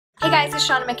Hey guys, it's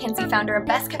Shauna McKenzie, founder of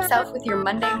Best Kept Self with your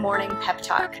Monday Morning Pep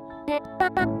Talk.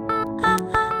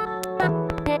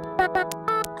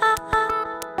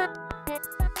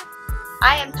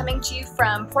 I am coming to you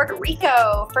from Puerto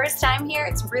Rico. First time here,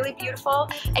 it's really beautiful.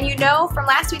 And you know from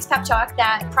last week's pep talk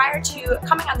that prior to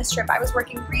coming on this trip, I was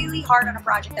working really hard on a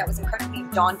project that was incredibly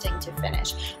daunting to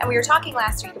finish. And we were talking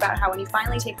last week about how when you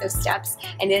finally take those steps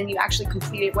and then you actually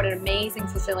complete it, what an amazing,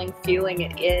 fulfilling feeling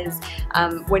it is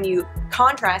when you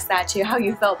contrast that to how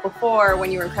you felt before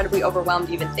when you were incredibly overwhelmed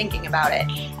even thinking about it.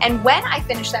 And when I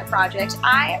finished that project,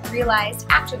 I realized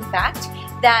after the fact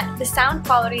that the sound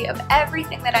quality of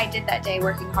everything that I did that day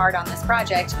working hard on this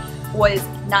project was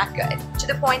not good, to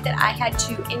the point that I had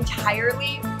to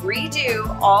entirely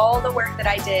redo all the work that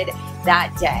I did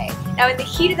that day. Now, in the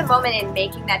heat of the moment in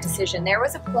making that decision, there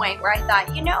was a point where I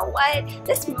thought, you know what,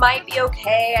 this might be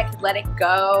okay, I could let it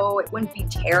go, it wouldn't be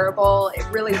terrible, it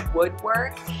really would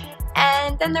work.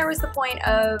 And then there was the point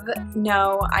of,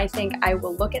 no, I think I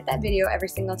will look at that video every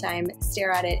single time,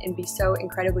 stare at it, and be so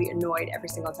incredibly annoyed every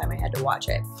single time I had to watch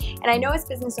it. And I know as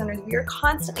business owners, we are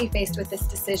constantly faced with this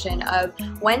decision of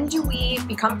when do we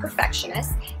become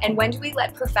perfectionists and when do we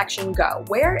let perfection go?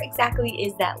 Where exactly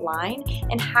is that line?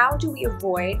 And how do we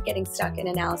avoid getting stuck in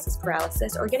analysis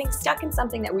paralysis or getting stuck in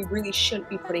something that we really shouldn't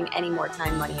be putting any more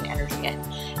time, money, and energy in?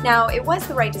 Now, it was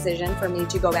the right decision for me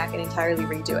to go back and entirely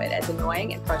redo it, as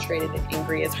annoying and frustrating and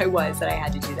angry as I was that I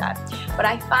had to do that. But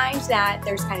I find that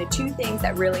there's kind of two things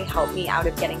that really help me out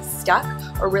of getting stuck,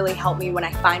 or really help me when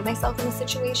I find myself in a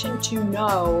situation to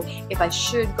know if I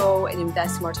should go and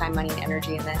invest more time, money, and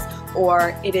energy in this,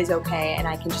 or it is okay and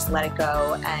I can just let it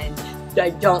go and I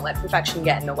don't let perfection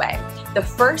get in the way. The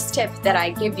first tip that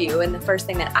I give you, and the first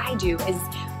thing that I do, is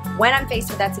when I'm faced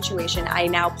with that situation, I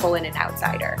now pull in an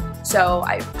outsider. So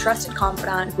a trusted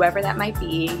confidant, whoever that might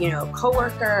be, you know,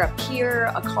 coworker, a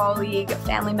peer, a colleague, a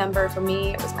family member. For me,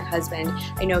 it was my husband.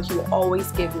 I know he will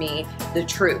always give me the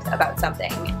truth about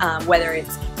something, whether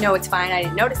it's, no, it's fine, I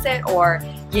didn't notice it, or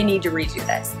you need to redo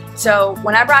this. So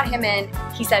when I brought him in,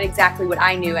 he said exactly what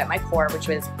I knew at my core, which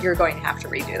was, you're going to have to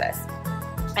redo this.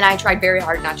 And I tried very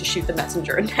hard not to shoot the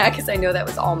messenger in that, because I know that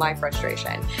was all my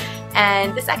frustration.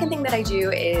 And the second thing that I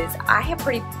do is I have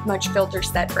pretty much filters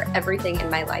set for everything in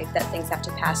my life that things have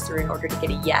to pass through in order to get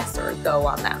a yes or a go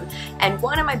on them. And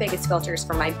one of my biggest filters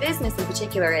for my business in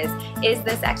particular is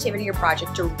this activity or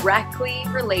project directly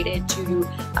related to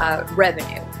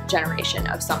revenue generation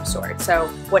of some sort? So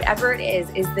whatever it is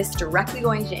this directly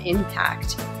going to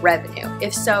impact revenue?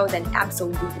 If so, then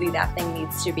absolutely that thing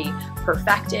needs to be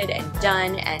perfected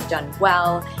and done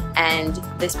well, and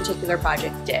this particular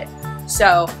project did.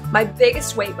 So my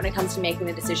biggest weight when it comes to making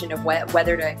the decision of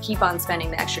whether to keep on spending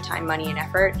the extra time, money, and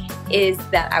effort is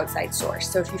that outside source.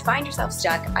 So if you find yourself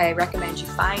stuck, I recommend you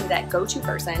find that go-to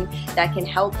person that can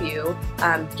help you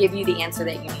give you the answer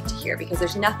that you need to hear, because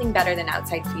there's nothing better than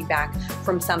outside feedback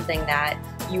from something that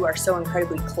you are so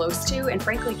incredibly close to and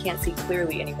frankly can't see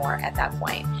clearly anymore at that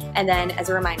point. And then as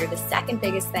a reminder, the second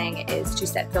biggest thing is to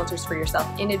set filters for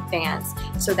yourself in advance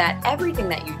so that everything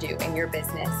that you do in your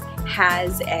business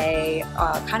has a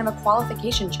kind of a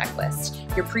qualification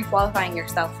checklist. You're pre-qualifying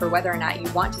yourself for whether or not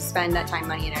you want to spend that time,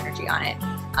 money, and energy on it.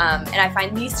 And I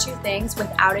find these two things,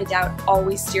 without a doubt,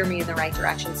 always steer me in the right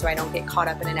direction so I don't get caught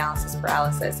up in analysis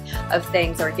paralysis of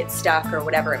things or get stuck or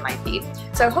whatever it might be.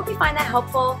 So I hope you find that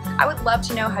helpful. I would love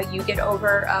to know how you get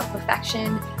over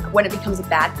perfection, when it becomes a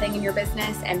bad thing in your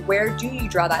business, and where do you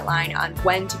draw that line on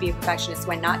when to be a perfectionist,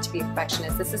 when not to be a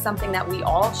perfectionist. This is something that we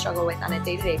all struggle with on a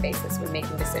day-to-day basis when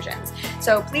making decisions.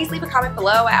 So please leave a comment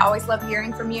below. I always love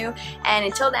hearing from you. And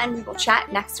until then, we will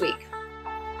chat next week.